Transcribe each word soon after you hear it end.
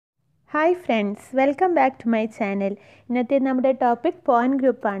Hi friends, welcome back to my channel. ഇന്നത്തെ നമ്മുടെ topic point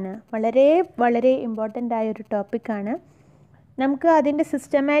group ആണ്. വളരെ ഇമ്പോർട്ടൻ്റ് ആയ ഒരു ടോപ്പിക്കാണ്. നമുക്ക് അതിൻ്റെ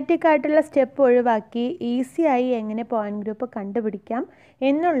സിസ്റ്റമാറ്റിക് ആയിട്ടുള്ള സ്റ്റെപ്പ് ഒഴിവാക്കി ഈസി ആയി എങ്ങനെ പോയിന്റ് ഗ്രൂപ്പ് കണ്ടുപിടിക്കാം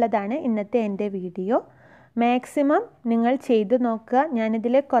എന്നുള്ളതാണ് ഇന്നത്തെ എൻ്റെ വീഡിയോ. മാക്സിമം നിങ്ങൾ ചെയ്തു നോക്കുക.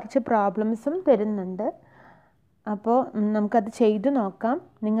 ഞാനിതിൽ കുറച്ച് പ്രോബ്ലംസും തരുന്നുണ്ട്. അപ്പോൾ നമുക്കത് ചെയ്തു നോക്കാം.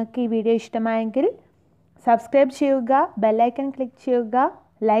 നിങ്ങൾക്ക് ഈ വീഡിയോ ഇഷ്ടമായെങ്കിൽ സബ്സ്ക്രൈബ് ചെയ്യുക, ബെല്ലൈക്കൺ ക്ലിക്ക് ചെയ്യുക,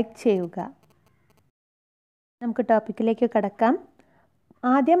 ലൈക്ക് ചെയ്യുക. നമുക്ക് ടോപ്പിക്കിലേക്ക് കടക്കാം.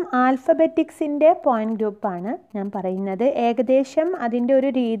 ആദ്യം ആൽഫബറ്റിക്സിൻ്റെ പോയിന്റ് ഗ്രൂപ്പാണ് ഞാൻ പറയുന്നത്. ഏകദേശം അതിൻ്റെ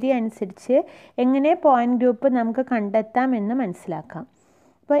ഒരു രീതി അനുസരിച്ച് എങ്ങനെ പോയിന്റ് ഗ്രൂപ്പ് നമുക്ക് കണ്ടെത്താം എന്ന് മനസ്സിലാക്കാം.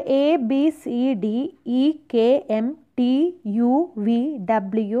 അപ്പോൾ A B C D E K M T U V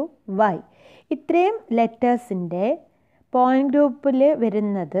W Y ഇത്രയും ലെറ്റേഴ്സിൻ്റെ പോയിന്റ് ഗ്രൂപ്പിൽ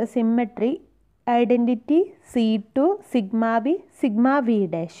വരുന്നത് symmetry, identity, C2, sigma B, sigma V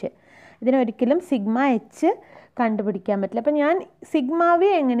dash. ഇതിനൊരിക്കലും sigma H കണ്ടുപിടിക്കാൻ പറ്റില്ല. അപ്പോൾ ഞാൻ സിഗ്മ വി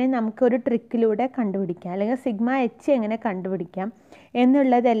എങ്ങനെ നമുക്കൊരു ട്രിക്കിലൂടെ കണ്ടുപിടിക്കാം, അല്ലെങ്കിൽ സിഗ്മ എച്ച് എങ്ങനെ കണ്ടുപിടിക്കാം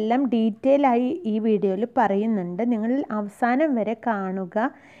എന്നുള്ളതെല്ലാം ഡീറ്റെയിൽ ആയി ഈ വീഡിയോയിൽ പറയുന്നുണ്ട്. നിങ്ങൾ അവസാനം വരെ കാണുക,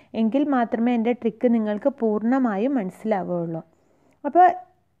 എങ്കിൽ മാത്രമേ എൻ്റെ ട്രിക്ക് നിങ്ങൾക്ക് പൂർണ്ണമായും മനസ്സിലാവുകയുള്ളൂ. അപ്പോൾ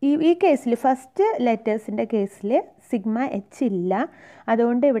ഈ കേസിൽ ഫസ്റ്റ് ലെറ്റേഴ്സിൻ്റെ കേസിൽ സിഗ്മ എച്ച് ഇല്ല,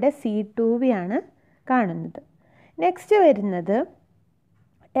 അതുകൊണ്ട് ഇവിടെ C2V ആണ് കാണുന്നത്. നെക്സ്റ്റ് വരുന്നത്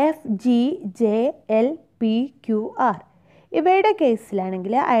F G J L P Q R. ഇവയുടെ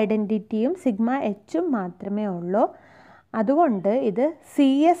കേസിലാണെങ്കിൽ ഐഡൻറ്റിറ്റിയും സിഗ്മ എച്ചും മാത്രമേ ഉള്ളൂ, അതുകൊണ്ട് ഇത്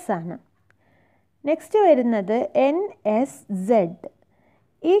CS ആണ്. നെക്സ്റ്റ് വരുന്നത് NSZ.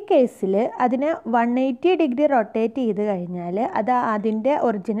 ഈ കേസിൽ അതിനെ 180 ഡിഗ്രി റൊട്ടേറ്റ് ചെയ്ത് കഴിഞ്ഞാൽ അത് അതിൻ്റെ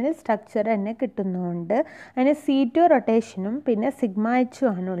ഒറിജിനൽ സ്ട്രക്ചർ തന്നെ കിട്ടുന്നതുകൊണ്ട് അതിന് C2 റൊട്ടേഷനും പിന്നെ സിഗ്മ എച്ചും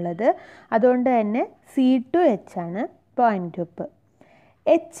ആണുള്ളത്, അതുകൊണ്ട് തന്നെ C2H ആണ് പോയിന്റ് ഗ്രൂപ്പ്.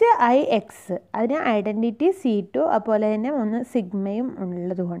 HIX അതിന് ഐഡൻറ്റിറ്റി C2, അതുപോലെ തന്നെ ഒന്ന് സിഗ്മയും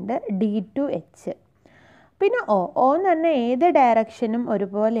ഉള്ളതുകൊണ്ട് D2H. പിന്നെ O എന്ന് പറഞ്ഞാൽ ഏത് ഡയറക്ഷനും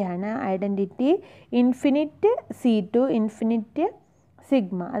ഒരുപോലെയാണ്. Identity infinite C2, infinite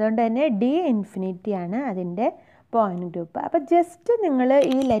sigma, അതുകൊണ്ട് തന്നെ D∞ ആണ് അതിൻ്റെ പോയിന്റ് ഗ്രൂപ്പ്. അപ്പോൾ ജസ്റ്റ് നിങ്ങൾ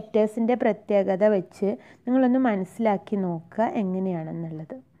ഈ ലെറ്റേഴ്സിൻ്റെ പ്രത്യേകത വെച്ച് നിങ്ങളൊന്ന് മനസ്സിലാക്കി നോക്കുക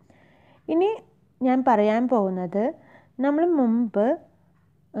എങ്ങനെയാണെന്നുള്ളത്. ഇനി ഞാൻ പറയാൻ പോകുന്നത്, നമ്മൾ മുമ്പ്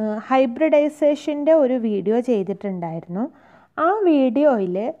ഹൈബ്രിഡൈസേഷൻ്റെ ഒരു വീഡിയോ ചെയ്തിട്ടുണ്ടായിരുന്നു. ആ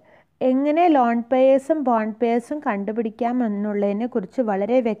വീഡിയോയിൽ എങ്ങനെ ലോൺ പെയേഴ്സും ബോണ്ട് പെയേഴ്സും കണ്ടുപിടിക്കാം എന്നുള്ളതിനെ കുറിച്ച്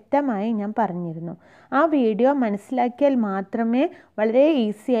വളരെ വ്യക്തമായി ഞാൻ പറഞ്ഞിരുന്നു. ആ വീഡിയോ മനസ്സിലാക്കിയാൽ മാത്രമേ വളരെ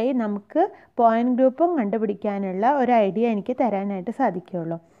ഈസിയായി നമുക്ക് പോയിന്റ് ഗ്രൂപ്പും കണ്ടുപിടിക്കാനുള്ള ഒരു ഐഡിയ എനിക്ക് തരാനായിട്ട്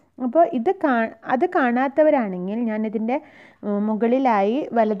സാധിക്കുകയുള്ളൂ. അപ്പോൾ അത് കാണാത്തവരാണെങ്കിൽ ഞാനിതിൻ്റെ മുകളിലായി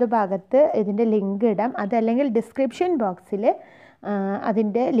വലതുഭാഗത്ത് ഇതിൻ്റെ ലിങ്ക് ഇടാം, അതല്ലെങ്കിൽ ഡിസ്ക്രിപ്ഷൻ ബോക്സിൽ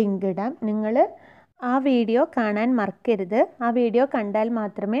അതിൻ്റെ ലിങ്ക് ഇടാം. നിങ്ങൾ ആ വീഡിയോ കാണാൻ മറക്കരുത്. ആ വീഡിയോ കണ്ടാൽ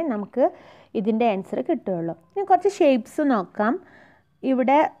മാത്രമേ നമുക്ക് ഇതിൻ്റെ ആൻസർ കിട്ടുകയുള്ളൂ. ഇനി കുറച്ച് ഷേപ്സ് നോക്കാം.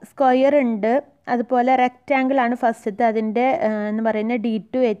 ഇവിടെ സ്ക്വയർ ഉണ്ട്, അതുപോലെ റെക്റ്റാങ്കിൾ ആണ് ഫസ്റ്റത്തെ, അതിൻ്റെ എന്ന് പറയുന്നത്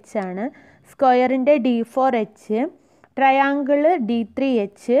D2H ആണ്. സ്ക്വയറിൻ്റെ D4H, ട്രയാങ്കിൾ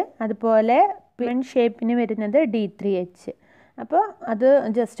D3H, അതുപോലെ പെൻ ഷേപ്പിന് വരുന്നത് D3H. അപ്പോൾ അത്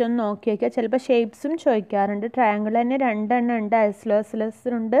ജസ്റ്റ് ഒന്ന് നോക്കി വയ്ക്കുക. ചിലപ്പോൾ ഷേപ്സും ചോദിക്കാറുണ്ട്. ട്രയാങ്കിൾ തന്നെ 2 എണ്ണം ഉണ്ട്,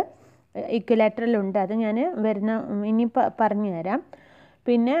 ഐസോസെലസ് ഉണ്ട്, ഇക്വലാറ്ററൽ ഉണ്ട്. അത് ഞാൻ ഇനി പറഞ്ഞു തരാം.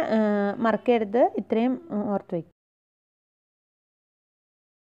 പിന്നെ മറക്കരുത്, ഇത്രയും ഓർത്ത് വയ്ക്കും.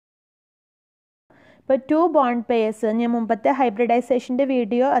 ഇപ്പോൾ 2 ബോണ്ട് പെയേഴ്സ്, ഞാൻ മുമ്പത്തെ ഹൈബ്രിഡൈസേഷൻ്റെ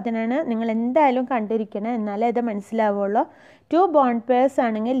വീഡിയോ അതിനാണ്, നിങ്ങൾ എന്തായാലും കണ്ടിരിക്കണം, എന്നാലേ അത് മനസ്സിലാവുള്ളൂ. 2 ബോണ്ട് പെയേഴ്സ്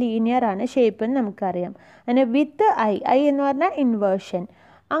ആണെങ്കിൽ ലീനിയർ ആണ് ഷേപ്പ് എന്ന് നമുക്കറിയാം. അതിന് വിത്ത് ഐ എന്ന് പറഞ്ഞാൽ ഇൻവേർഷൻ,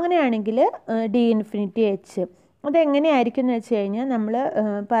 അങ്ങനെയാണെങ്കിൽ D∞H. അതെങ്ങനെയായിരിക്കും എന്ന് വെച്ച് കഴിഞ്ഞാൽ നമ്മൾ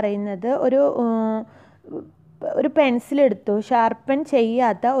പറയുന്നത്, ഒരു പെൻസിലെടുത്തു, ഷാർപ്പൻ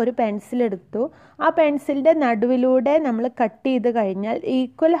ചെയ്യാത്ത ഒരു പെൻസിലെടുത്തു. ആ പെൻസിലിൻ്റെ നടുവിലൂടെ നമ്മൾ കട്ട് ചെയ്ത് കഴിഞ്ഞാൽ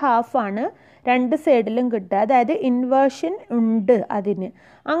ഈക്വൽ ഹാഫാണ് രണ്ട് സൈഡിലും കിട്ടുക, അതായത് ഇൻവേർഷൻ ഉണ്ട് അതിന്.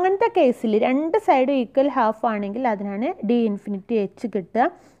 അങ്ങനത്തെ കേസിൽ രണ്ട് സൈഡും ഈക്വൽ ഹാഫ് ആണെങ്കിൽ അതിനാണ് D∞H കിട്ടുക.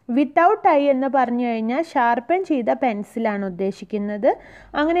 വിത്തൗട്ട് ഐ എന്ന് പറഞ്ഞു കഴിഞ്ഞാൽ ഷാർപ്പൻ ചെയ്ത പെൻസിലാണ് ഉദ്ദേശിക്കുന്നത്.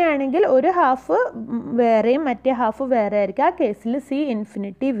 അങ്ങനെയാണെങ്കിൽ ഒരു ഹാഫ് വേറെയും മറ്റേ ഹാഫ് വേറെ ആയിരിക്കും. ആ കേസിൽ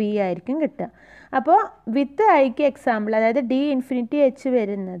C∞V ആയിരിക്കും കിട്ടുക. അപ്പോൾ വിത്ത് ഐക്ക് എക്സാമ്പിൾ, അതായത് D∞H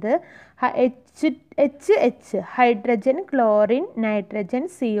വരുന്നത് H hydrogen, chlorine, nitrogen,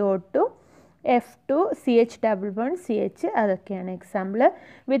 CO2, F2, CH double bond CH, അതൊക്കെയാണ് എക്സാമ്പിൾ.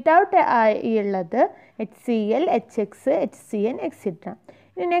 വിത്തൗട്ട് ഐ ഉള്ളത് HCl, HX, HCN etcetera.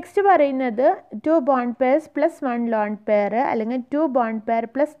 Next പറയുന്നത് 2 bond pairs plus 1 lone pair അല്ലെങ്കിൽ 2 bond pair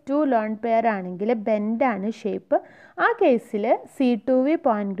plus 2 lone pair ആണെങ്കിൽ ബെൻഡാണ് ഷേപ്പ്. ആ കേസിൽ C2V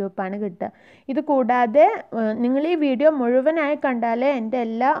point ഗ്രൂപ്പാണ് കിട്ടുക. ഇത് കൂടാതെ നിങ്ങൾ ഈ വീഡിയോ മുഴുവനായി കണ്ടാലേ എൻ്റെ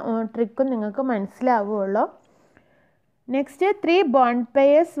എല്ലാ ട്രിക്കും നിങ്ങൾക്ക് മനസ്സിലാവുകയുള്ളൂ. നെക്സ്റ്റ് 3 ബോണ്ട്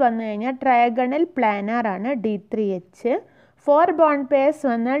പെയർസ് വന്നു കഴിഞ്ഞാൽ ട്രയഗണൽ പ്ലാനാർ ആണ് D3H. 4 ബോണ്ട് പെയർസ്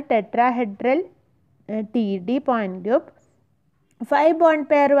വന്നാൽ tetrahedral TD point group. 5 bond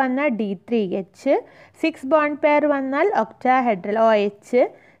pair വന്നാൽ D3H. 6 ബോണ്ട് പെയർ വന്നാൽ ഒക്ടാഹെഡ്രൽ OH.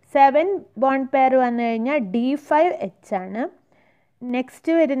 7 ബോണ്ട് പെയർ വന്നു കഴിഞ്ഞാൽ D5H ആണ്.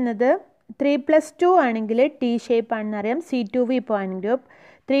 നെക്സ്റ്റ് വരുന്നത് 3+2 ആണെങ്കിൽ T shape ആണെന്നറിയാം, C2V point group.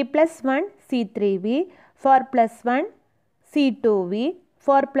 3+1 C3V. 4+1 C2V.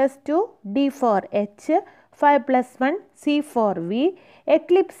 4+2 D4H. 5+1 C4V.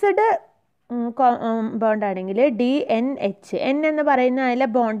 Eclipsed bond ആണെങ്കിൽ DNH. N എന്ന് പറയുന്ന അതിലെ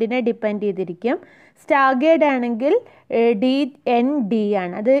ബോണ്ടിനെ ഡിപ്പെൻഡ് ചെയ്തിരിക്കും. സ്റ്റാഗേർഡ് ആണെങ്കിൽ DND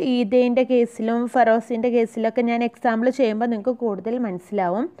ആണ്. അത് ഈതേൻ്റെ കേസിലും ഫെറോസിൻ്റെ കേസിലൊക്കെ ഞാൻ എക്സാമ്പിൾ ചെയ്യുമ്പോൾ നിങ്ങൾക്ക് കൂടുതൽ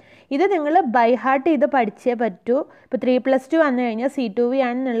മനസ്സിലാവും. ഇത് നിങ്ങൾ ബൈ ഹാർട്ട് ചെയ്ത് പഠിച്ചേ പറ്റൂ. ഇപ്പോൾ 3+2 വന്നു കഴിഞ്ഞാൽ C2V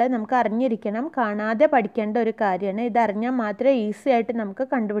ആണെന്നുള്ളത് നമുക്ക് അറിഞ്ഞിരിക്കണം. കാണാതെ പഠിക്കേണ്ട ഒരു കാര്യമാണ്. ഇതറിഞ്ഞാൽ മാത്രമേ ഈസി ആയിട്ട് നമുക്ക്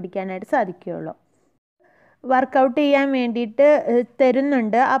കണ്ടുപിടിക്കാനായിട്ട് സാധിക്കുകയുള്ളൂ. വർക്കൗട്ട് ചെയ്യാൻ വേണ്ടിയിട്ട്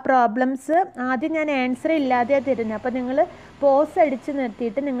തരുന്നുണ്ട്. ആ പ്രോബ്ലംസ് ആദ്യം ഞാൻ ആൻസർ ഇല്ലാതെയാണ് തരുന്നത്. അപ്പോൾ നിങ്ങൾ പോസ് അടിച്ച്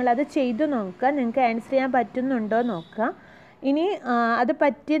നിർത്തിയിട്ട് നിങ്ങളത് ചെയ്തു നോക്കുക. നിങ്ങൾക്ക് ആൻസർ ചെയ്യാൻ പറ്റുന്നുണ്ടോ നോക്കുക. ഇനി അത്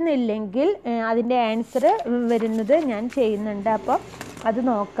പറ്റുന്നില്ലെങ്കിൽ അതിൻ്റെ ആൻസർ വരുന്നത് ഞാൻ ചെയ്യുന്നുണ്ട്. അപ്പോൾ അത്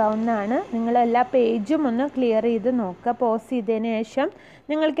നോക്കാവുന്നതാണ്. നിങ്ങളെല്ലാ പേജും ഒന്ന് ക്ലിയർ ചെയ്ത് നോക്കുക. പോസ് ചെയ്തതിന് ശേഷം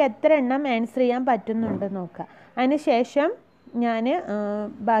നിങ്ങൾക്ക് എത്ര എണ്ണം ആൻസർ ചെയ്യാൻ പറ്റുന്നുണ്ട് നോക്കുക. അതിന് ശേഷം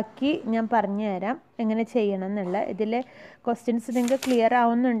ബാക്കി ഞാൻ പറഞ്ഞു തരാം എങ്ങനെ ചെയ്യണം എന്നുള്ള. ഇതിലെ ക്വസ്റ്റ്യൻസ് നിങ്ങൾക്ക് ക്ലിയർ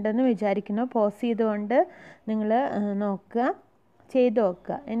ആവുന്നുണ്ടെന്ന് വിചാരിക്കുന്നു. പോസ് ചെയ്തുകൊണ്ട് നിങ്ങൾ നോക്കുക, ചെയ്ത്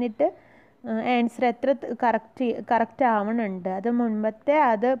നോക്കുക. എന്നിട്ട് ആൻസർ എത്ര കറക്റ്റ് ആവണുണ്ട് അത് മുൻപത്തെ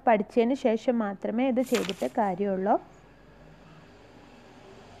അത് പഠിച്ചതിന് ശേഷം മാത്രമേ ഇത് ചെയ്തിട്ട് കാര്യമുള്ളൂ.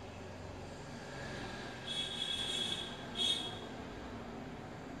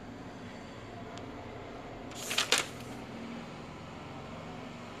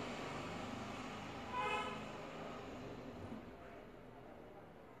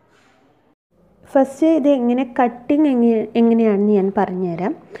 ഫസ്റ്റ് ഇത് കട്ടിങ് എങ്ങനെയാണെന്ന് ഞാൻ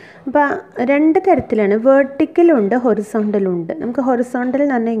പറഞ്ഞുതരാം. അപ്പോൾ 2 തരത്തിലാണ്, വേർട്ടിക്കലും ഉണ്ട് ഹൊറിസോണ്ടലും ഉണ്ട്. നമുക്ക് ഹൊറിസോണ്ടൽ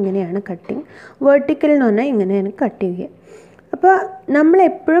എന്ന് പറഞ്ഞാൽ ഇങ്ങനെയാണ് കട്ടിങ്, വേർട്ടിക്കൽ എന്ന് പറഞ്ഞാൽ ഇങ്ങനെയാണ് കട്ട് ചെയ്യുക. അപ്പോൾ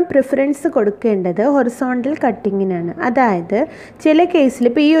നമ്മളെപ്പോഴും പ്രിഫറൻസ് കൊടുക്കേണ്ടത് ഹൊറിസോണ്ടൽ കട്ടിങ്ങിനാണ്. അതായത് ചില കേസിൽ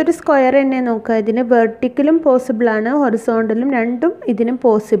ഇപ്പോൾ ഈ ഒരു സ്ക്വയർ തന്നെ നോക്കുക, ഇതിന് വെർട്ടിക്കലും പോസിബിളാണ്, ഹൊറിസോണ്ടലും രണ്ടും ഇതിനും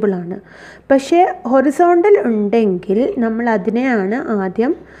പോസിബിളാണ്. പക്ഷേ ഹൊറിസോണ്ടൽ ഉണ്ടെങ്കിൽ നമ്മൾ അതിനെയാണ്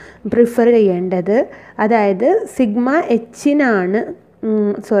ആദ്യം പ്രിഫർ ചെയ്യേണ്ടത്. അതായത് സിഗ്മ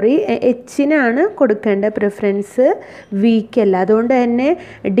എച്ചിനാണ് കൊടുക്കേണ്ട പ്രിഫറൻസ്, വിക്കല്ല. അതുകൊണ്ട് തന്നെ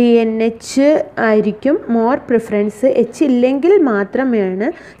DNH ആയിരിക്കും മോർ പ്രിഫറൻസ്. എച്ച് ഇല്ലെങ്കിൽ മാത്രമാണ്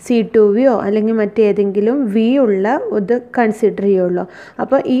C2Vയോ അല്ലെങ്കിൽ മറ്റേതെങ്കിലും V ഉള്ള ഇത് കൺസിഡർ ചെയ്യുള്ളൂ.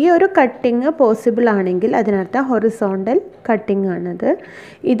 അപ്പോൾ ഈ ഒരു കട്ടിങ് പോസിബിൾ ആണെങ്കിൽ അതിനർത്ഥം ഹൊറിസോണ്ടൽ കട്ടിങ് ആണത്.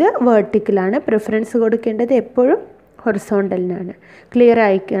 ഇത് വേർട്ടിക്കലാണ്. പ്രിഫറൻസ് കൊടുക്കേണ്ടത് എപ്പോഴും ഹൊറിസോണ്ടലിനാണ്. ക്ലിയർ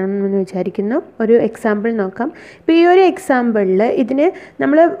ആയിക്കാണെന്ന് വിചാരിക്കുന്നു. ഒരു എക്സാമ്പിൾ നോക്കാം. ഇപ്പോൾ ഈ ഒരു എക്സാമ്പിളിൽ ഇതിന്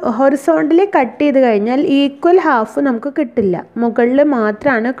നമ്മൾ ഹൊറിസോണ്ടലി കട്ട് ചെയ്ത് കഴിഞ്ഞാൽ ഈക്വൽ ഹാഫ് നമുക്ക് കിട്ടില്ല. മുകളിൽ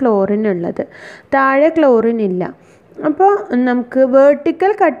മാത്രമാണ് ക്ലോറിൻ ഉള്ളത്, താഴെ ക്ലോറിൻ ഇല്ല. അപ്പോൾ നമുക്ക്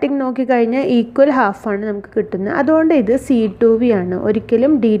വേർട്ടിക്കൽ കട്ടിങ് നോക്കിക്കഴിഞ്ഞാൽ ഈക്വൽ ഹാഫാണ് നമുക്ക് കിട്ടുന്നത്. അതുകൊണ്ട് ഇത് C2V ആണ്,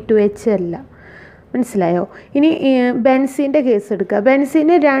 ഒരിക്കലും D2H അല്ല. മനസ്സിലായോ? ഇനി ബെൻസീൻ്റെ കേസ് എടുക്കുക.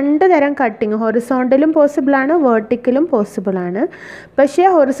 ബെൻസീന് 2 തരം കട്ടിങ്, ഹൊറിസോണ്ടലും പോസിബിളാണ്, വേർട്ടിക്കലും പോസിബിളാണ്. പക്ഷേ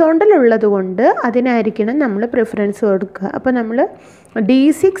ഹൊറിസോണ്ടൽ ഉള്ളത് കൊണ്ട് അതിനായിരിക്കണം നമ്മൾ പ്രിഫറൻസ് കൊടുക്കുക. അപ്പോൾ നമ്മൾ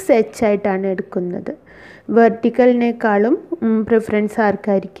D6H ആയിട്ടാണ് എടുക്കുന്നത്. വെർട്ടിക്കലിനേക്കാളും പ്രിഫറൻസ്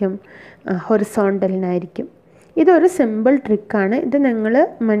ആർക്കായിരിക്കും? ഹൊറിസോണ്ടലിനായിരിക്കും. ഇതൊരു സിമ്പിൾ ട്രിക്കാണ്. ഇത് നിങ്ങൾ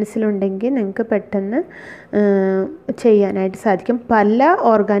മനസ്സിലുണ്ടെങ്കിൽ നിങ്ങൾക്ക് പെട്ടെന്ന് ചെയ്യാനായിട്ട് സാധിക്കും. പല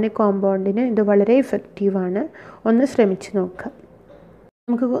ഓർഗാനിക് കോമ്പൗണ്ടിനും ഇത് വളരെ ഇഫക്റ്റീവാണ്. ഒന്ന് ശ്രമിച്ച് നോക്കാം.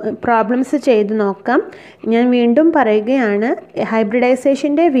 നമുക്ക് പ്രോബ്ലംസ് ചെയ്ത് നോക്കാം. ഞാൻ വീണ്ടും പറയുകയാണ്,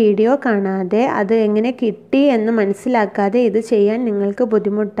 ഹൈബ്രിഡൈസേഷൻ്റെ വീഡിയോ കാണാതെ അത് എങ്ങനെ കിട്ടി എന്ന് മനസ്സിലാക്കാതെ ഇത് ചെയ്യാൻ നിങ്ങൾക്ക്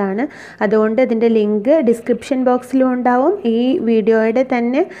ബുദ്ധിമുട്ടാണ്. അതുകൊണ്ട് ഇതിൻ്റെ ലിങ്ക് ഡിസ്ക്രിപ്ഷൻ ബോക്സിലും ഉണ്ടാവും. ഈ വീഡിയോയുടെ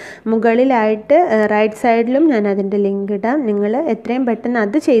തന്നെ മുകളിലായിട്ട് റൈറ്റ് സൈഡിലും ഞാൻ അതിൻ്റെ ലിങ്ക് ഇടാം. നിങ്ങൾ എത്രയും പെട്ടെന്ന്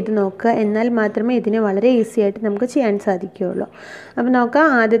അത് ചെയ്ത് നോക്കുക. എന്നാൽ മാത്രമേ ഇതിനെ വളരെ ഈസി ആയിട്ട് നമുക്ക് ചെയ്യാൻ സാധിക്കുകയുള്ളൂ. അപ്പോൾ നോക്കാം.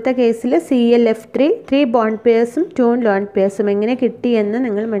 ആദ്യത്തെ കേസിൽ ClF3 3 ബോണ്ട് പെയർസും 2 ലോൺ പെയർസും എങ്ങനെ കിട്ടിയെന്ന്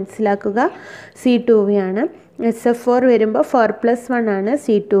നിങ്ങൾ മനസ്സിലാക്കുക. C2V ആണ്. SF4 വരുമ്പോൾ 4+1 ആണ്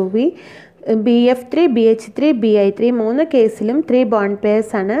C2V. BF3, BH3, BI3 മൂന്ന് കേസിലും 3 ബോണ്ട്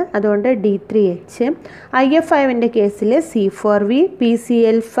പെയർസ് ആണ്. അതുകൊണ്ട് D3H. IF5ൻ്റെ കേസിൽ C4V,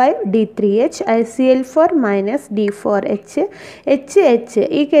 PCl5, D3H, ICl4 minus D4H, HH.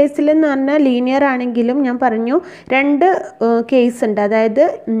 ഈ കേസിൽ എന്ന് പറഞ്ഞാൽ ലീനിയർ ആണെങ്കിലും ഞാൻ പറഞ്ഞു രണ്ട് കേസ് ഉണ്ട്. അതായത്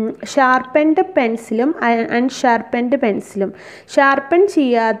ഷാർപ്പൻഡ് പെൻസിലും അൺഷാർപ്പൻഡ് പെൻസിലും. ഷാർപ്പൻ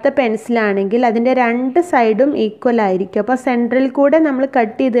ചെയ്യാത്ത പെൻസിലാണെങ്കിൽ അതിൻ്റെ രണ്ട് സൈഡും ഈക്വൽ ആയിരിക്കും. അപ്പോൾ സെൻട്രൽ കൂടെ നമ്മൾ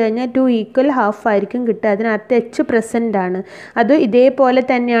കട്ട് ചെയ്ത് കഴിഞ്ഞാൽ 2 ഈക്വൽ ഹാഫ് ആയിരിക്കും കിട്ടുക. അതിനകത്ത് H പ്രസൻ്റ് ആണ്. അത് ഇതേപോലെ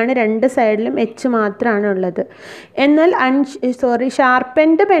തന്നെയാണ് രണ്ട് സൈഡിലും H മാത്രമാണ് ഉള്ളത്. എന്നാൽ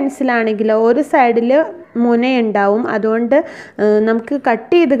ഷാർപ്പൻഡ് പെൻസിലാണെങ്കിൽ ഒരു സൈഡിൽ മുനയുണ്ടാവും. അതുകൊണ്ട് നമുക്ക്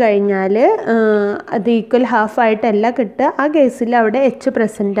കട്ട് ചെയ്ത് കഴിഞ്ഞാൽ അത് ഈക്വൽ ഹാഫായിട്ടല്ല കിട്ടുക. ആ കേസിൽ അവിടെ H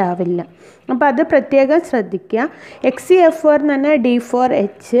പ്രസൻ്റ് ആവില്ല. അപ്പോൾ അത് പ്രത്യേകം ശ്രദ്ധിക്കുക. XCF4 എന്ന് പറഞ്ഞാൽ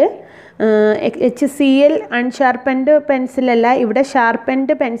D4H. HCl അൺഷാർപ്പൻഡ് പെൻസിലല്ല, ഇവിടെ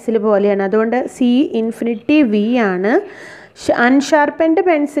ഷാർപ്പൻഡ് പെൻസിൽ പോലെയാണ്. അതുകൊണ്ട് C∞V ആണ്. അൺഷാർപ്പൻഡ്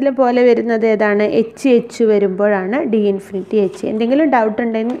പെൻസിൽ പോലെ വരുന്നത് ഏതാണ്? HH വരുമ്പോഴാണ് D∞H. എന്തെങ്കിലും ഡൗട്ട്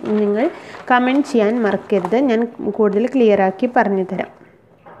ഉണ്ടെങ്കിൽ നിങ്ങൾ കമൻറ്റ് ചെയ്യാൻ മറക്കരുത്. ഞാൻ കൂടുതൽ ക്ലിയർ ആക്കി പറഞ്ഞു തരാം.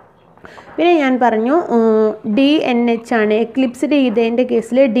 പിന്നെ ഞാൻ പറഞ്ഞു DNH ആണ്. എക്ലിപ്സ്ഡ് ഈഥേൻ്റെ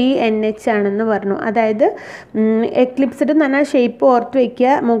കേസിൽ DNH ആണെന്ന് പറഞ്ഞു. അതായത് എക്ലിപ്സ്ഡ് എന്ന് പറഞ്ഞാൽ ഷേപ്പ് ഓർത്ത്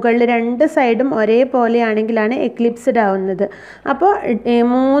വയ്ക്കുക. മുകളിൽ രണ്ട് സൈഡും ഒരേപോലെ ആണെങ്കിലാണ് എക്ലിപ്സ്ഡ് ആവുന്നത്. അപ്പോൾ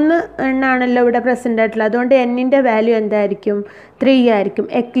 3 എണ്ണാണല്ലോ ഇവിടെ പ്രസൻ്റ് ആയിട്ടുള്ളത്. അതുകൊണ്ട് Nൻ്റെ വാല്യൂ എന്തായിരിക്കും? 3 ആയിരിക്കും.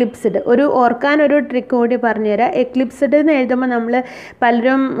 എക്ലിപ്സ്ഡ് ഓർക്കാൻ ഒരു ട്രിക്ക് കൂടി പറഞ്ഞുതരാം. എക്ലിപ്സ്ഡ് എന്ന് എഴുതുമ്പോൾ നമ്മൾ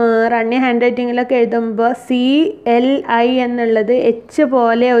പലരും റണ്ണിങ് ഹാൻഡ് റൈറ്റിങ്ങിലൊക്കെ എഴുതുമ്പോൾ CLI എന്നുള്ളത് H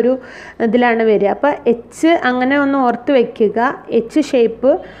പോലെ ഒരു ഇതിലാണ് വരിക. അപ്പോൾ H അങ്ങനെ ഒന്ന് ഓർത്ത് വയ്ക്കുക. H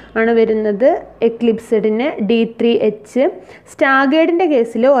ഷേപ്പ് ആണ് വരുന്നത് എക്ലിപ്സ്ഡിന്. D3H. സ്റ്റാഗേർഡിൻ്റെ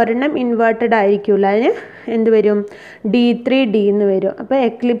കേസിൽ ഒരെണ്ണം ഇൻവേർട്ടഡ് ആയിരിക്കില്ല. അതിന് എന്ത് വരും? D3D എന്ന് വരും. അപ്പോൾ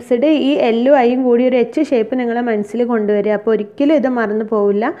എക്ലിപ്സ്ഡ് ഈ Lഉം Iയും കൂടി ഒരു H ഷേപ്പ് നിങ്ങളെ മനസ്സിൽ കൊണ്ടുവരിക. അപ്പോൾ ഒരിക്കലും ഇത് മറന്നു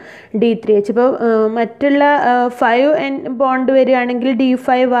പോവില്ല. D3H. ഇപ്പോൾ മറ്റുള്ള 5 ബോണ്ട് വരികയാണെങ്കിൽ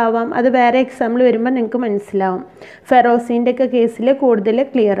D5 ആവാം. അത് വേറെ എക്സാമ്പിൾ വരുമ്പോൾ നിങ്ങൾക്ക് മനസ്സിലാവും. ഫെറോസിൻ്റെ ഒക്കെ കേസിൽ കൂടുതൽ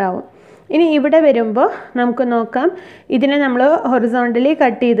ക്ലിയർ ആവും. ഇനി ഇവിടെ വരുമ്പോൾ നമുക്ക് നോക്കാം. ഇതിനെ നമ്മൾ ഹൊറിസോണ്ടലി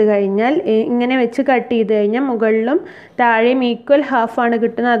കട്ട് ചെയ്ത് കഴിഞ്ഞാൽ ഇങ്ങനെ വെച്ച് കട്ട് ചെയ്ത് കഴിഞ്ഞാൽ മുകളിലും താഴെയും ഈക്വൽ ഹാഫാണ്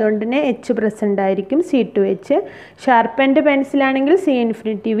കിട്ടുന്നത്. അതുകൊണ്ട് തന്നെ H പ്രസൻ്റ് ആയിരിക്കും. C2H. Sharpened പെൻസിലാണെങ്കിൽ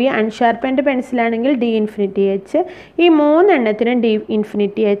C∞V, അൺഷാർപ്പൻഡ് പെൻസിലാണെങ്കിൽ D∞H. ഈ 3 എണ്ണത്തിനും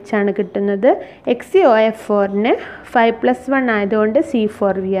D∞H ആണ് കിട്ടുന്നത്. XCOF4ന് 5+1 ആയതുകൊണ്ട്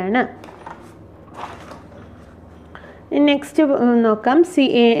C4V ആണ്. നെക്സ്റ്റ് നോക്കാം.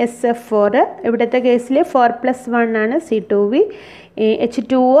 SF4. ഇവിടുത്തെ കേസിൽ 4+1 ആണ് C2V.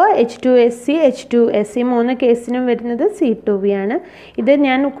 H2O, H2SC, H2S ഈ 3 കേസിനും വരുന്നത് C2V ആണ്. ഇത്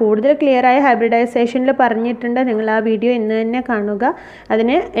ഞാൻ കൂടുതൽ ക്ലിയറായ ഹൈബ്രിഡൈസേഷനിൽ പറഞ്ഞിട്ടുണ്ട്. നിങ്ങൾ ആ വീഡിയോ ഇന്ന് തന്നെ കാണുക.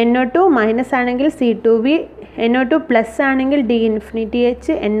 അതിന് NO2 മൈനസ് ആണെങ്കിൽ C2V, NO2 പ്ലസ് ആണെങ്കിൽ D∞H,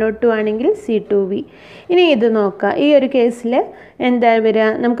 NO2 ആണെങ്കിൽ C2V. ഇനി ഇത് നോക്കാം. ഈ ഒരു കേസിൽ എന്താ വരിക?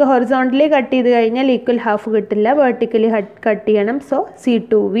 നമുക്ക് ഹൊറിസോണ്ടലി കട്ട് ചെയ്ത് കഴിഞ്ഞാൽ ഈക്വൽ ഹാഫ് കിട്ടില്ല. വെർട്ടിക്കലി കട്ട് ചെയ്യണം. So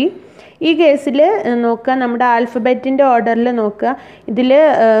C2V. ഈ കേസിൽ നോക്കുക, നമ്മുടെ ആൽഫബറ്റിൻ്റെ ഓർഡറിൽ നോക്കുക. ഇതിൽ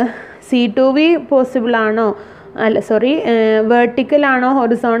C2V പോസിബിൾ ആണോ, വെർട്ടിക്കൽ ആണോ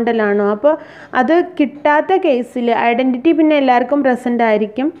ഹൊറിസോണ്ടൽ ആണോ? അപ്പോൾ അത് കിട്ടാത്ത കേസിൽ ഐഡൻറ്റിറ്റി പിന്നെ എല്ലാവർക്കും പ്രസൻ്റ്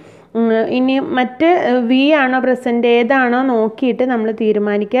ആയിരിക്കും. ഇനി മറ്റ് V ആണോ പ്രസൻറ്റ് ഏതാണോ നോക്കിയിട്ട് നമ്മൾ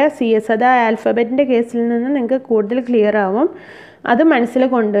തീരുമാനിക്കുക. CS അത് ആൽഫബറ്റിൻ്റെ കേസിൽ നിന്ന് നിങ്ങൾക്ക് കൂടുതൽ ക്ലിയർ ആവും. അത് മനസ്സിൽ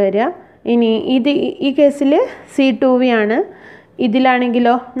കൊണ്ടുവരിക. ഇനി ഈ കേസിൽ C2V ആണ്.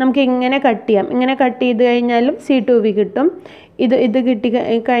 ഇതിലാണെങ്കിലോ നമുക്ക് ഇങ്ങനെ കട്ട് ചെയ്യാം. ഇങ്ങനെ കട്ട് ചെയ്ത് കഴിഞ്ഞാലും C2V കിട്ടും. ഇത് കിട്ടി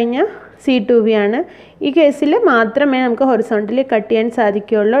കഴിഞ്ഞാൽ C2V ആണ്. ഈ കേസിൽ മാത്രമേ നമുക്ക് ഹൊറിസോണ്ടലി കട്ട് ചെയ്യാൻ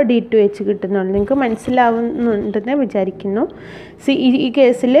സാധിക്കുകയുള്ളൂ. D2H കിട്ടുന്നുള്ളൂ. നിങ്ങൾക്ക് മനസ്സിലാവുന്നുണ്ടെന്ന് വിചാരിക്കുന്നു. ഈ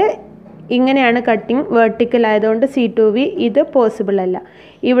കേസിൽ ഇങ്ങനെയാണ് കട്ടിങ്. വെർട്ടിക്കൽ ആയതുകൊണ്ട് C2V. ഇത് പോസിബിൾ അല്ല.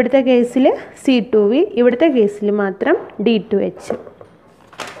 ഇവിടുത്തെ കേസിൽ C2V, ഇവിടുത്തെ കേസിൽ മാത്രം D2H.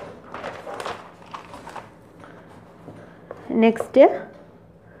 നെക്സ്റ്റ്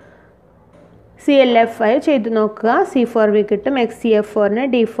CLF5 ചെയ്ത് നോക്കുക. C4V കിട്ടും. XCF4ന്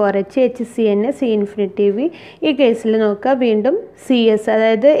D4H, HCN C∞V. ഈ കേസിൽ നോക്കുക. വീണ്ടും CS,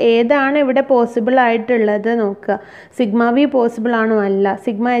 അതായത് ഏതാണ് ഇവിടെ പോസിബിൾ ആയിട്ടുള്ളത് നോക്കുക. σV പോസിബിൾ ആണോ, അല്ല.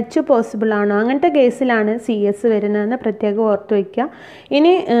 σH പോസിബിൾ ആണോ, അങ്ങനത്തെ കേസിലാണ് CS വരുന്നതെന്ന് പ്രത്യേകം ഓർത്ത് വയ്ക്കുക.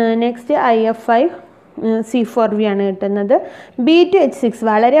 ഇനി നെക്സ്റ്റ് IF5 C4V ആണ് കിട്ടുന്നത്. B2H6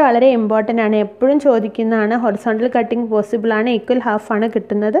 വളരെ വളരെ ഇമ്പോർട്ടൻ്റ് ആണ്. എപ്പോഴും ചോദിക്കുന്നതാണ്. ഹൊറിസോണ്ടൽ കട്ടിങ് പോസിബിൾ ആണ്. ഈക്വൽ ഹാഫ് ആണ്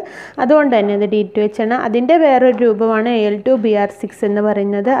കിട്ടുന്നത്. അതുകൊണ്ട് തന്നെ അത് D2H ആണ്. അതിൻ്റെ വേറൊരു രൂപമാണ് Al2Br6 എന്ന്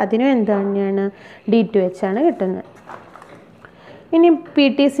പറയുന്നത്. അതിനും എന്ത് തന്നെയാണ്? D2H ആണ് കിട്ടുന്നത്. ഇനി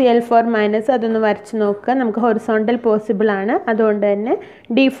PtCl4- അതൊന്ന് വരച്ച് നോക്കുക. നമുക്ക് ഹൊറിസോണ്ടൽ പോസിബിൾ ആണ്, അതുകൊണ്ട് തന്നെ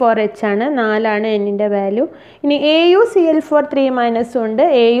D4H ആണ്, 4 Nൻ്റെ വാല്യൂ. ഇനി AuCl4 3- ഉണ്ട്,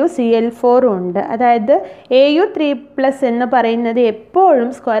 AuCl4 ഉണ്ട്. അതായത് Au3+ എന്ന് പറയുന്നത്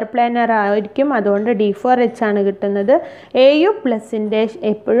എപ്പോഴും സ്ക്വയർ പ്ലാനർ ആയിരിക്കും, അതുകൊണ്ട് D4H ആണ് കിട്ടുന്നത്. Au+ൻ്റെ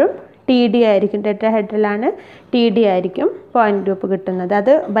എപ്പോഴും TD ആയിരിക്കും, ടെട്രാഹെഡ്രലാണ്, TD ആയിരിക്കും പോയിന്റ് ഗ്രൂപ്പ് കിട്ടുന്നത്.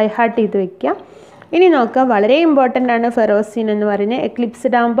 അത് ബൈ ഹാർട്ട് ചെയ്ത് വയ്ക്കുക. ഇനി നോക്കാം, വളരെ ഇമ്പോർട്ടൻ്റ് ആണ് ഫെറോസിൻ എന്ന് പറയുന്നത്.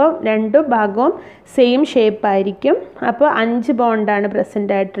 എക്ലിപ്സ്ഡ് ആകുമ്പോൾ 2 ഭാഗവും സെയിം ഷേപ്പ് ആയിരിക്കും. അപ്പോൾ 5 ബോണ്ടാണ്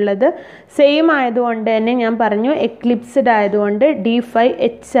പ്രസൻ്റ് ആയിട്ടുള്ളത്. സെയിം ആയതുകൊണ്ട് തന്നെ ഞാൻ പറഞ്ഞു എക്ലിപ്സ്ഡ് ആയതുകൊണ്ട്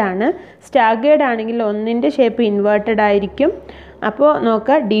D5H ആണ്. സ്റ്റാഗേർഡ് ആണെങ്കിൽ 1ൻ്റെ ഷേപ്പ് ഇൻവേർട്ടഡ് ആയിരിക്കും. അപ്പോൾ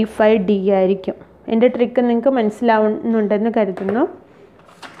നോക്കുക D5D ആയിരിക്കും. എൻ്റെ ട്രിക്ക് നിങ്ങൾക്ക് മനസ്സിലാവുന്നുണ്ടെന്ന് കരുതുന്നു.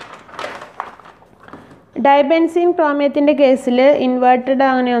 ഡൈബെൻസീൻ ക്രോമിയത്തിൻ്റെ കേസിൽ ഇൻവേർട്ടഡ്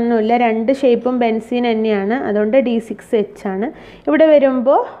അങ്ങനെയൊന്നുമില്ല, 2 ഷേപ്പും ബെൻസീൻ തന്നെയാണ്, അതുകൊണ്ട് D6H ആണ്. ഇവിടെ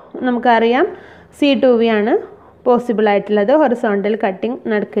വരുമ്പോൾ നമുക്കറിയാം C2V ആണ് പോസിബിൾ ആയിട്ടുള്ളത്, ഹൊറിസോണ്ടൽ കട്ടിങ്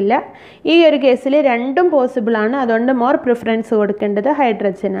നടക്കില്ല. ഈ ഒരു കേസിൽ 2ഉം പോസിബിളാണ്, അതുകൊണ്ട് മോർ പ്രിഫറൻസ് കൊടുക്കേണ്ടത്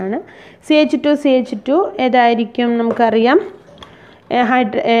ഹൈഡ്രജൻ ആണ്. CH2 ഏതായിരിക്കും നമുക്കറിയാം,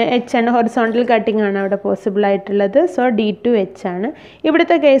 H ആണ്, ഹൊറിസോണ്ടൽ കട്ടിംഗ് ആണ് അവിടെ പോസിബിൾ ആയിട്ടുള്ളത്. സോ D2H ആണ്.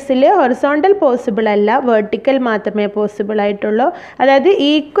 ഇവിടുത്തെ കേസിൽ ഹൊറിസോണ്ടൽ പോസിബിൾ അല്ല, വെർട്ടിക്കൽ മാത്രമേ പോസിബിൾ ആയിട്ടുള്ളൂ. അതായത്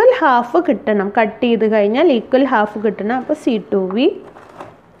ഈക്വൽ ഹാഫ് കിട്ടണം, കട്ട് ചെയ്ത് കഴിഞ്ഞാൽ ഈക്വൽ ഹാഫ് കിട്ടണം. അപ്പോൾ C2V.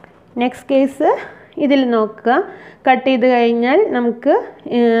 നെക്സ്റ്റ് കേസ് ഇതിൽ നോക്കുക, കട്ട് ചെയ്ത് കഴിഞ്ഞാൽ നമുക്ക്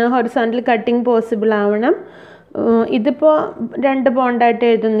ഹൊറിസോണ്ടൽ കട്ടിംഗ് പോസിബിൾ ആവണം. ഇതിപ്പോൾ 2 ബോണ്ടായിട്ട്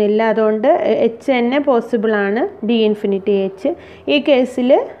എഴുതുന്നില്ല, അതുകൊണ്ട് H തന്നെ പോസിബിൾ ആണ്, D∞H. ഈ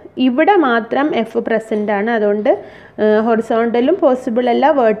കേസിൽ ഇവിടെ മാത്രം F പ്രസൻ്റ് ആണ്, അതുകൊണ്ട് ഹൊറിസോണ്ടലും പോസിബിൾ അല്ല,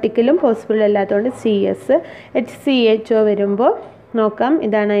 വെർട്ടിക്കലും പോസിബിൾ അല്ല, അതുകൊണ്ട് CS. HCHO വരുമ്പോൾ നോക്കാം,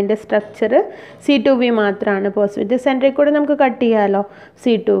 ഇതാണ് അതിൻ്റെ സ്ട്രക്ചർ. C2V മാത്രമാണ് പോസിബിൾ. ഇത് സെൻറ്ററിൽ കൂടെ നമുക്ക് കട്ട് ചെയ്യാമല്ലോ,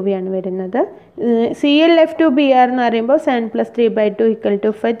 C2V ആണ് വരുന്നത്. ClF2Br എന്ന് പറയുമ്പോൾ 7+3/2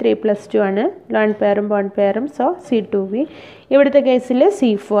 = 5, 3+2 ആണ്, ലോൺ പെയറും ബോണ്ട് പെയറും. So C2V. ഇവിടുത്തെ കേസിൽ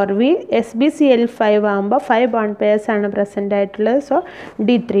C4V. SbCl5 ആകുമ്പോൾ 5 ബോണ്ട് പെയർസ് ആണ് പ്രസൻ്റ് ആയിട്ടുള്ളത്. So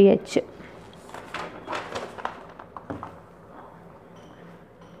D3H.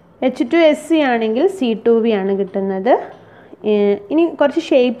 H2SC ആണെങ്കിൽ C2V ആണ് കിട്ടുന്നത്. ഇനി കുറച്ച്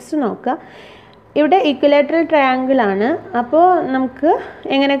ഷേപ്സ് നോക്കുക. ഇവിടെ ഇക്വലാറ്ററൽ ട്രയാങ്കിൾ ആണ്, അപ്പോൾ നമുക്ക്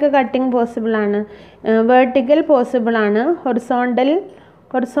എങ്ങനെയൊക്കെ കട്ടിങ് പോസിബിൾ ആണ്, വെർട്ടിക്കൽ പോസിബിൾ ആണ്,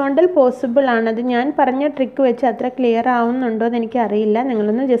 ഹൊറിസോണ്ടൽ പോസിബിൾ ആണ്. അത് ഞാൻ പറഞ്ഞ ട്രിക്ക് വെച്ച് അത്ര ക്ലിയർ ആവുന്നുണ്ടോ എന്ന് എനിക്കറിയില്ല,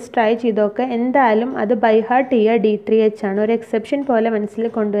 നിങ്ങളൊന്ന് ജസ്റ്റ് ട്രൈ ചെയ്ത് നോക്കുക. എന്തായാലും അത് ബൈ ഹാർട്ട് ചെയ്യുക, D3H ആണ്. ഒരു എക്സെപ്ഷൻ പോലെ മനസ്സിൽ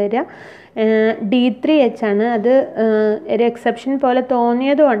കൊണ്ടുവരിക, D3H ആണ്. അത് ഒരു എക്സെപ്ഷൻ പോലെ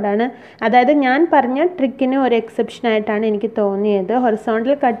തോന്നിയത് കൊണ്ടാണ്, അതായത് ഞാൻ പറഞ്ഞ ട്രിക്കിന് ഒരു എക്സെപ്ഷനായിട്ടാണ് എനിക്ക് തോന്നിയത്.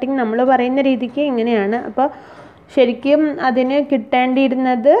 ഹൊറിസോണ്ടൽ കട്ടിങ് നമ്മൾ പറയുന്ന രീതിക്ക് ഇങ്ങനെയാണ്, അപ്പോൾ ശരിക്കും അതിന്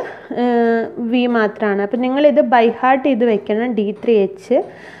കിട്ടേണ്ടിയിരുന്നത് V മാത്രമാണ്. അപ്പോൾ നിങ്ങളിത് ബൈ ഹാർട്ട് ചെയ്ത് വെക്കണം, D3H.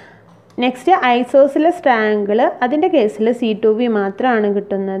 നെക്സ്റ്റ് ഐസോസിലസ് ട്രയാങ്കിൾ, അതിൻ്റെ കേസിൽ C2V മാത്രമാണ്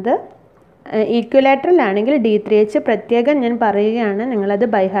കിട്ടുന്നത്. ഈക്വലാറ്ററൽ ആണെങ്കിൽ D3H പ്രത്യേകം ഞാൻ പറയുകയാണ്, നിങ്ങളത്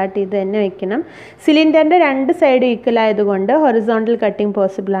ബൈ ഹാർട്ട് ചെയ്ത് തന്നെ വെക്കണം. സിലിണ്ടറിൻ്റെ 2 സൈഡ് ഈക്വൽ ആയതുകൊണ്ട് ഹൊറിസോണ്ടൽ കട്ടിംഗ്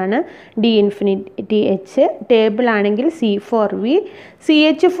പോസിബിൾ ആണ്, D∞H. ടേബിൾ ആണെങ്കിൽ C4V.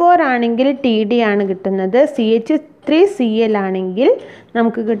 CH4 ആണെങ്കിൽ TD ആണ് കിട്ടുന്നത്. CH3Cl ആണെങ്കിൽ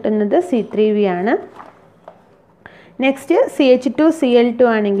നമുക്ക് കിട്ടുന്നത് C3V ആണ്. നെക്സ്റ്റ് CH2Cl2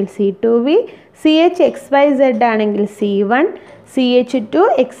 ആണെങ്കിൽ C2V. CHXYZ ആണെങ്കിൽ C1.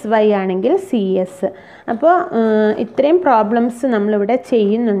 CH2XY ആണെങ്കിൽ CS. അപ്പോൾ ഇത്രയും പ്രോബ്ലംസ് നമ്മളിവിടെ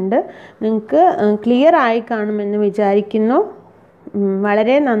ചെയ്യുന്നുണ്ട്. നിങ്ങൾക്ക് ക്ലിയർ ആയി കാണുമെന്ന് വിചാരിക്കുന്നു.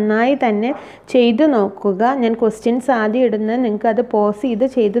 വളരെ നന്നായി തന്നെ ചെയ്തു നോക്കുക. ഞാൻ ക്വസ്റ്റ്യൻസ് ആദ്യം ഇടുന്നത് നിങ്ങൾക്കത് പോസ്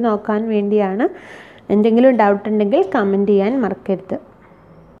ചെയ്ത് നോക്കാൻ വേണ്ടിയാണ്. എന്തെങ്കിലും ഡൗട്ട് ഉണ്ടെങ്കിൽ കമൻറ്റ് ചെയ്യാൻ മറക്കരുത്.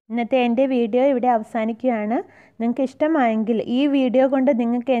 ഇന്നത്തെ എൻ്റെ വീഡിയോ ഇവിടെ അവസാനിക്കുകയാണ്. നിങ്ങൾക്ക് ഇഷ്ടമായെങ്കിൽ, ഈ വീഡിയോ കൊണ്ട്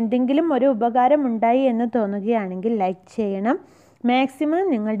നിങ്ങൾക്ക് എന്തെങ്കിലും ഒരു ഉപകാരം ഉണ്ടായി എന്ന് തോന്നുകയാണെങ്കിൽ ലൈക്ക് ചെയ്യണം. മാക്സിമം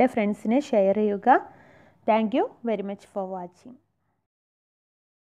നിങ്ങളുടെ ഫ്രണ്ട്സിനെ ഷെയർ ചെയ്യുക. Thank you very much for watching.